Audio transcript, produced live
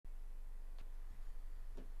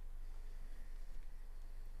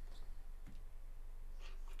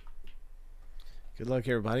Good luck,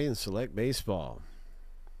 everybody, in Select Baseball.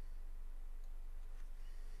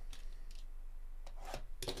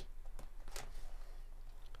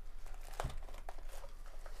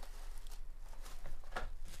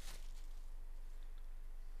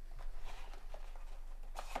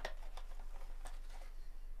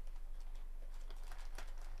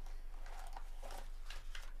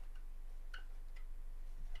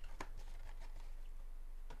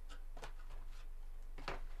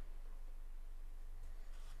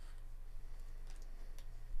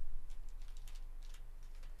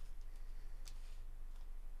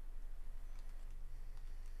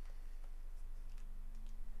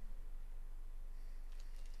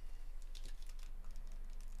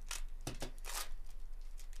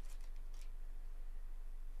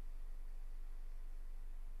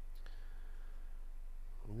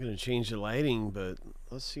 I'm going to change the lighting, but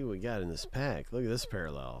let's see what we got in this pack. Look at this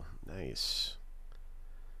parallel. Nice.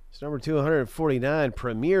 It's number 249,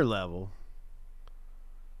 Premier level.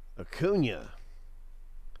 Acuna.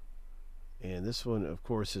 And this one, of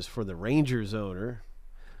course, is for the Rangers owner.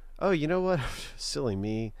 Oh, you know what? Silly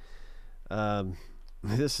me.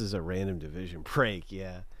 This is a random division break,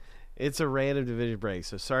 yeah. It's a random division break,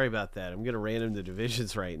 so sorry about that. I'm going to random the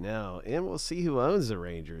divisions right now, and we'll see who owns the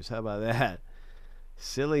Rangers. How about that?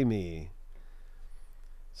 Silly me.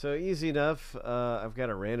 So easy enough. I've got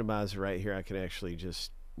a randomizer right here. I can actually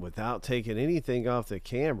just, without taking anything off the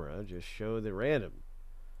camera, just show the random.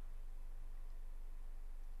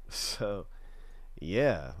 So,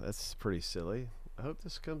 yeah, that's pretty silly. I hope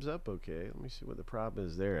this comes up okay. Let me see what the problem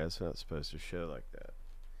is there. That's not supposed to show like that.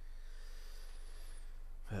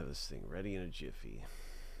 I have this thing ready in a jiffy.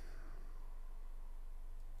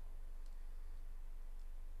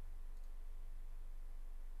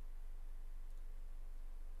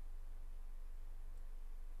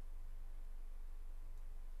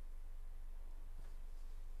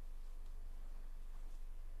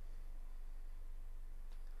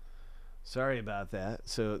 Sorry about that.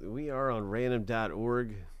 So we are on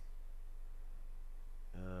random.org.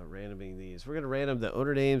 Randoming these. We're going to random the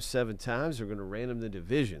owner names 7 times. We're going to random the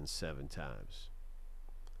divisions 7 times.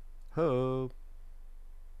 Ho.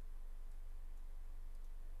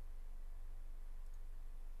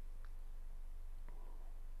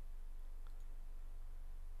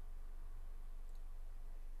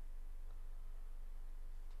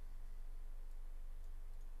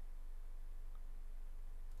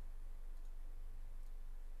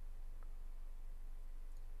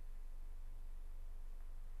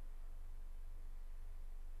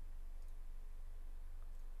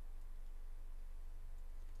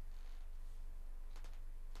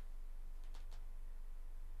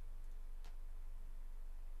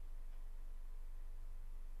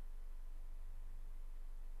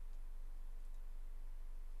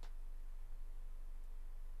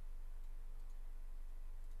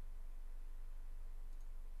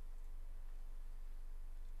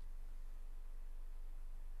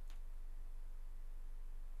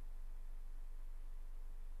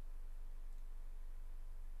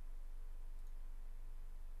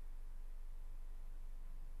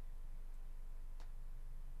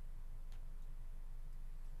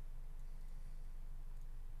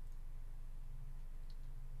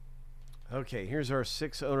 Okay, here's our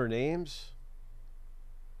 6 owner names.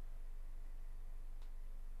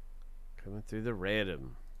 Coming through the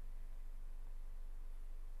random.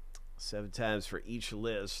 7 times for each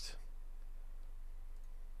list.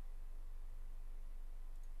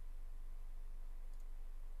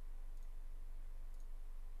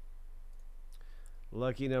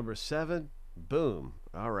 Lucky number 7. Boom.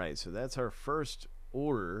 All right, so that's our first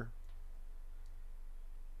order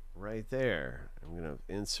right there. I'm going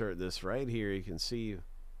to insert this right here. You can see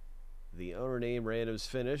the owner name random's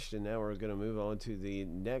finished, and now we're going to move on to the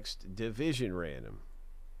next division random.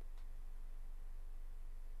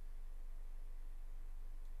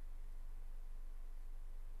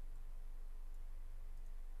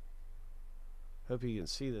 Hope you can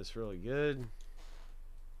see this really good.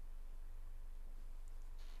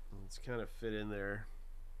 It's kind of fit in there.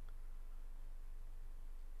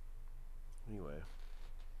 Anyway.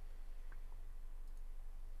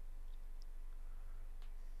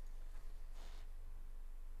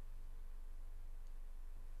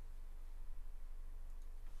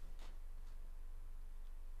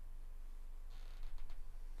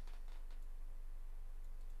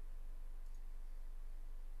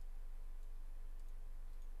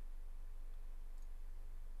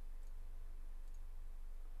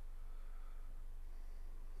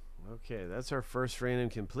 Okay, that's our first random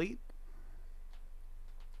complete.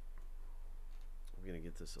 We're going to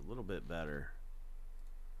get this a little bit better.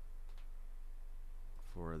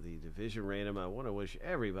 for the division random. I want to wish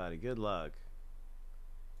everybody good luck.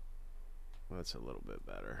 Well, that's a little bit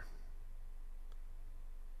better.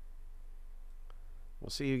 We'll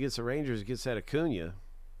see who gets the Rangers, gets that Acuna.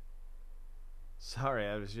 Sorry,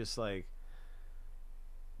 I was just like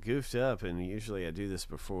goofed up, and usually I do this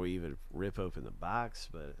before we even rip open the box,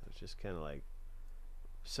 but I was just kind of like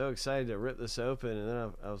so excited to rip this open, and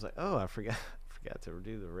then I was like, oh, I forgot to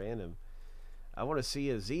do the random. I want to see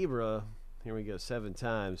a zebra. Here we go, 7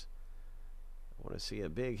 times. I want to see a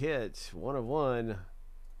big hit. 1 of 1.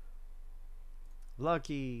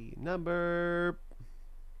 Lucky number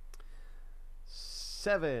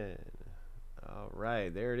 7. All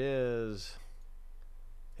right, there it is.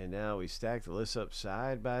 And now we stack the lists up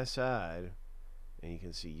side by side, and you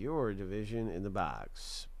can see your division in the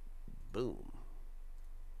box. Boom.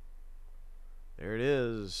 There it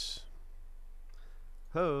is.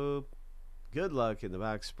 Hope. Good luck in the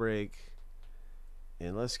box break.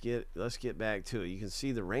 And let's get back to it. You can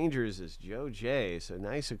see the Rangers is Joe J. So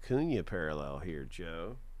nice Acuna parallel here,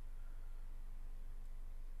 Joe.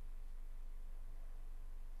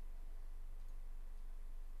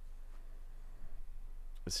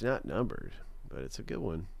 It's not numbered, but it's a good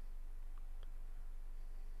one.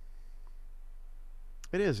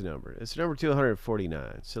 It is numbered. It's number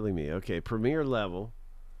 249. Silly me. Okay, premier level.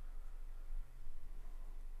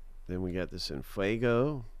 Then we got this in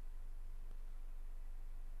Fuego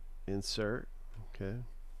insert. Okay.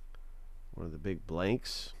 One of the big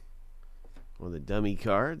blanks. One of the dummy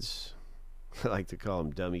cards. I like to call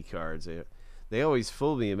them dummy cards. They always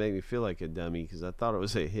fool me and make me feel like a dummy because I thought it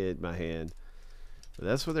was a hit in my hand. But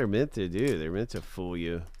that's what they're meant to do. They're meant to fool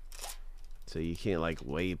you. So you can't like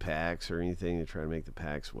weigh packs or anything. They try to make the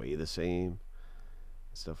packs weigh the same.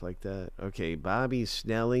 Stuff like that. Okay, Bobby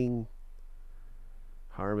Snelling.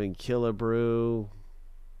 Harmon Killebrew.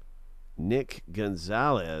 Nick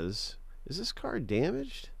Gonzalez. Is this card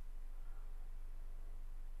damaged?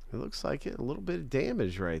 It looks like it. A little bit of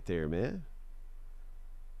damage right there, man.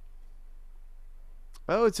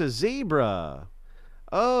 Oh, it's a zebra.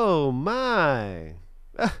 Oh, my.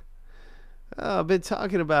 Oh, I've been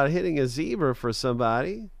talking about hitting a zebra for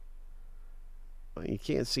somebody. Well, you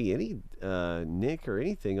can't see any nick or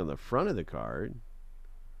anything on the front of the card.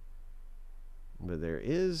 But there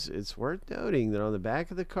is, it's worth noting that on the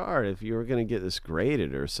back of the card, if you were going to get this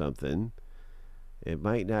graded or something, it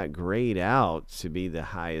might not grade out to be the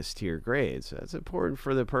highest tier grade. So that's important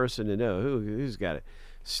for the person to know who's got it.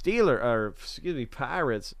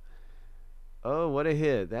 Pirates. Oh, what a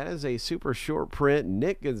hit. That is a super short print.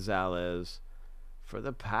 Nick Gonzalez for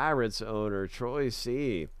the Pirates owner, Troy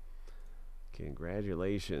C.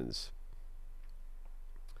 Congratulations.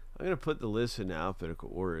 I'm going to put the list in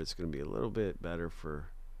alphabetical order. It's going to be a little bit better for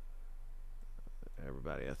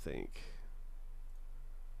everybody, I think.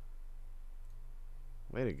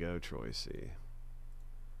 Way to go, Troy C.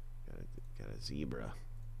 Got a zebra.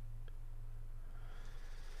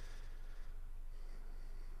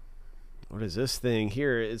 What is this thing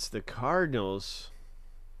here? It's the Cardinals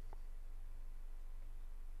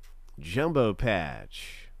jumbo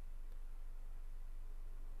patch.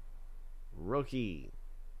 Rookie.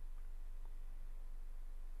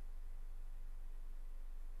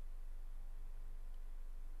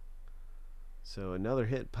 So another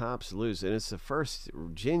hit pops loose, and it's the first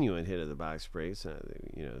genuine hit of the box break. So,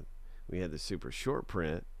 you know, we had the super short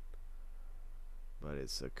print. But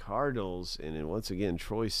it's the Cardinals, and then once again,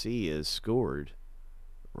 Troy C. is scored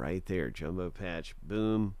right there. Jumbo patch,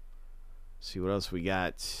 boom. See what else we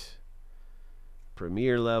got.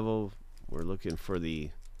 Premier level. We're looking for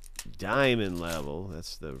the diamond level.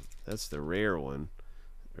 That's the rare one,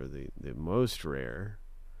 or the most rare.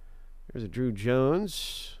 There's a Drew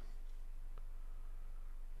Jones.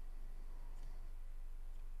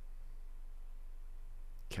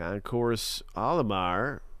 Concourse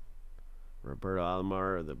Alomar. Roberto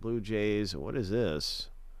Alomar of the Blue Jays. What is this?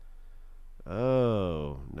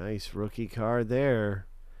 Oh, nice rookie card there.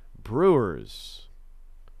 Brewers.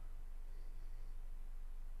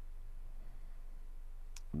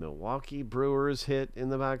 Milwaukee Brewers hit in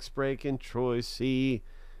the box break, and Troy C.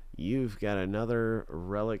 You've got another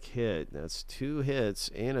relic hit. That's 2 hits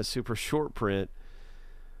and a super short print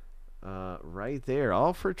right there.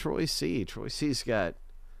 All for Troy C. Troy C's got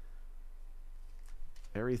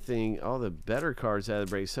everything, all the better cards out of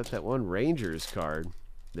the break, except that one Rangers card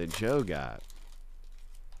that Joe got.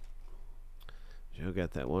 Joe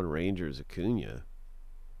got that one Rangers Acuna.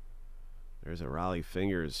 There's a Raleigh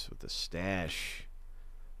Fingers with the stash.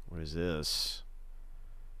 What is this?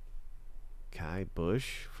 Kai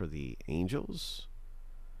Bush for the Angels?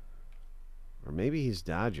 Or maybe he's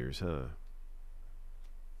Dodgers, huh?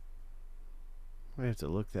 I have to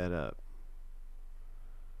look that up.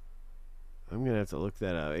 I'm going to have to look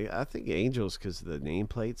that up. I think Angels, because the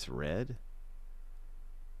nameplate's red.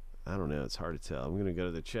 I don't know. It's hard to tell. I'm going to go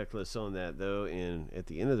to the checklist on that, though, and at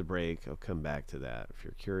the end of the break, I'll come back to that if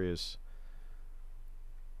you're curious.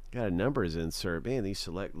 Got a numbers insert. Man, these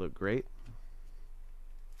select look great.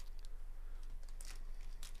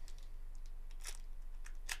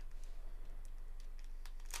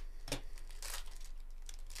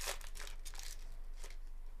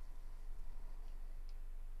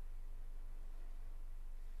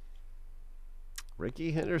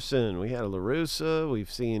 Ricky Henderson. We had a LaRussa.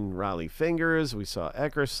 We've seen Riley Fingers. We saw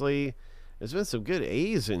Eckersley. There's been some good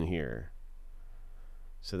A's in here.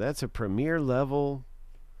 So that's a premier level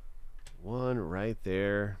one right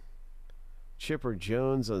there. Chipper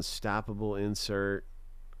Jones, unstoppable insert.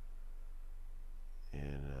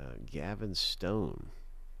 And Gavin Stone.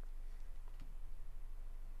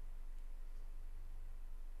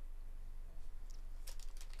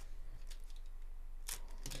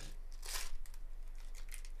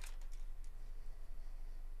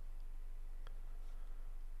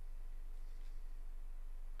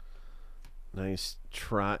 Nice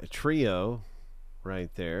trio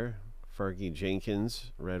right there. Fergie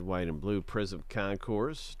Jenkins, red, white, and blue Prism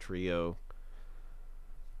Concourse. Trio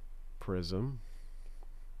Prism.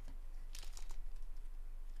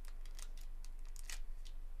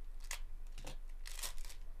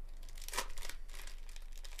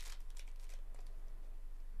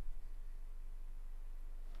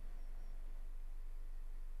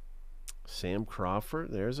 Sam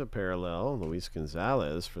Crawford, there's a parallel. Luis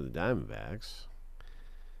Gonzalez for the Diamondbacks.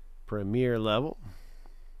 Premier level.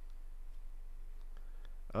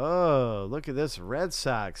 Oh, look at this Red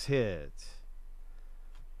Sox hit.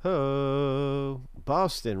 Oh,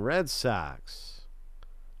 Boston Red Sox.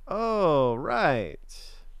 Oh, right.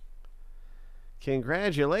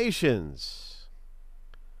 Congratulations.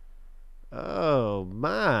 Oh,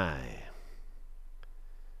 my.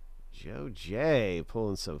 Joe J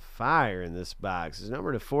pulling some fire in this box. It's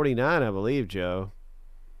number to 49, I believe, Joe.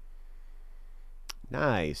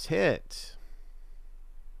 Nice hit.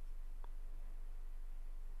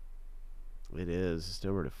 It is. It's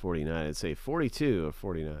number to 49. I'd say 42 or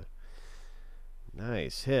 49.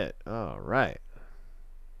 Nice hit. All right.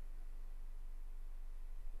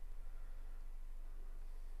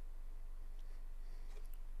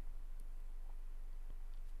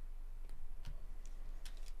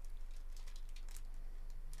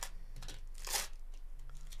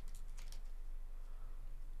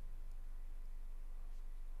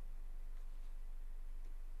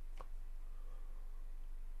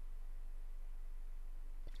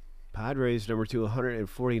 Padres number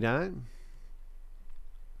 249.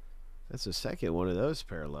 That's the second one of those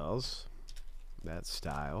parallels. That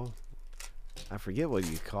style. I forget what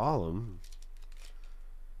you call them.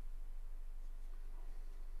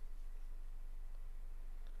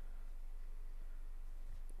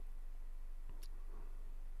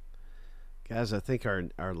 Guys, I think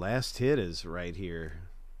our last hit is right here.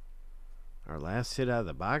 Our last hit out of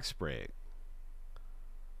the box break.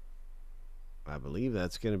 I believe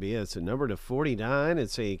that's going to be it. It's a number to 49.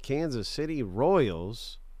 It's a Kansas City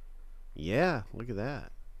Royals. Yeah, look at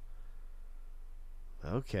that.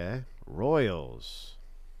 Okay, Royals.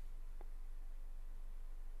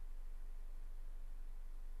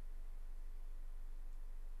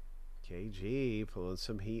 KG pulling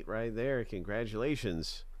some heat right there.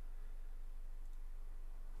 Congratulations.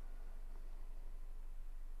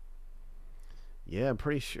 Yeah, I'm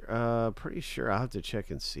pretty sure. Pretty sure. I'll have to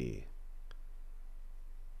check and see.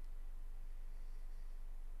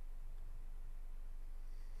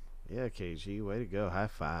 Yeah, KG, way to go. High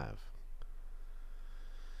five.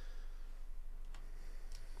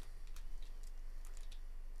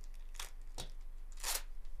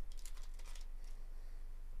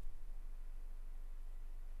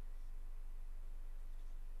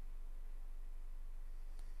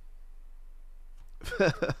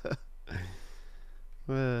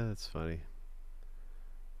 Well, that's funny.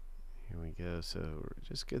 Here we go. So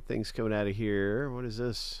just good things coming out of here. What is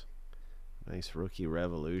this? Nice rookie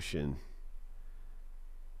revolution.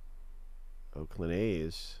 Oakland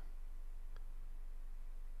A's.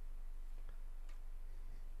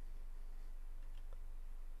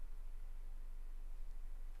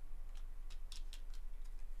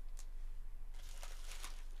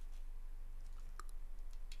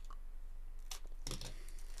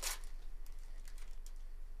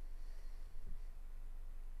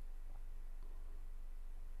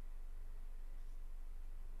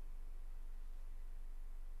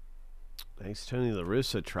 Nice Tony La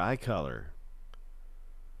Russa tricolor.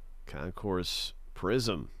 Concourse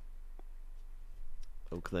Prism.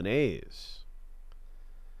 Oakland A's.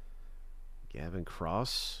 Gavin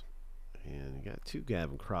Cross. And you got 2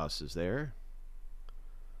 Gavin Crosses there.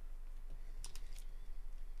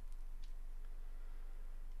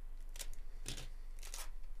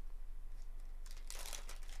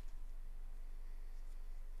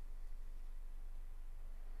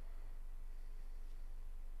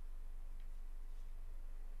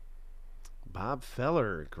 Bob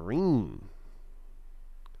Feller, green.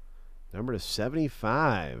 Number to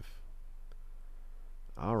 75.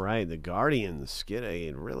 All right, the Guardians get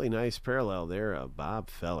a really nice parallel there of Bob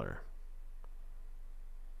Feller.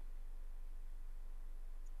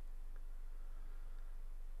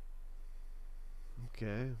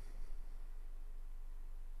 Okay.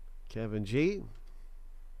 Kevin G.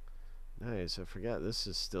 Nice. I forgot this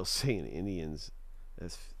is still saying Indians.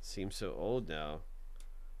 That seems so old now.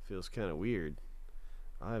 Feels kind of weird.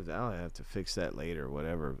 I'll have to fix that later.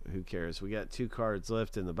 Whatever. Who cares? We got 2 cards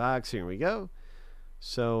left in the box. Here we go.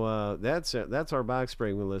 So that's our box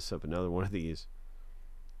break. We'll list up another one of these.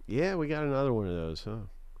 Yeah, we got another one of those, huh?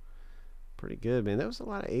 Pretty good, man. There was a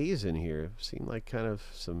lot of A's in here. Seemed like kind of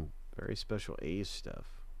some very special A's stuff.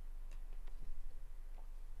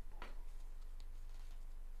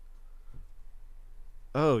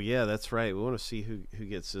 Oh, yeah, that's right. We want to see who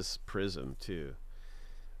gets this Prism, too.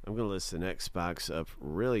 I'm going to list the next box up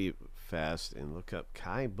really fast and look up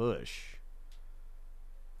Kai Bush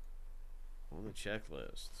on the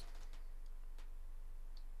checklist.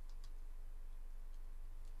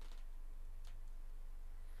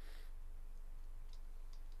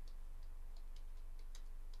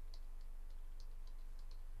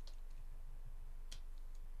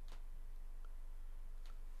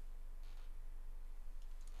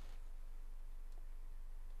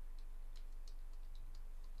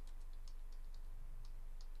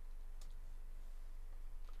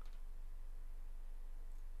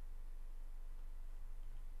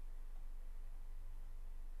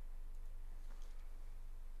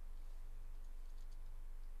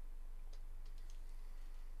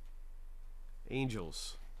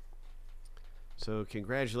 Angels. So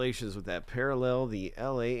congratulations with that parallel, the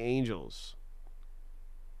LA Angels.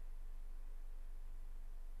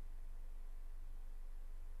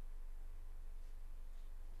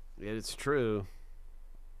 It's true.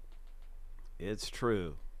 It's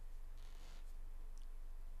true.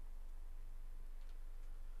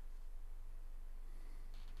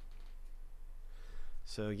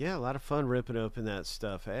 So yeah, a lot of fun ripping open that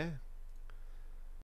stuff, eh?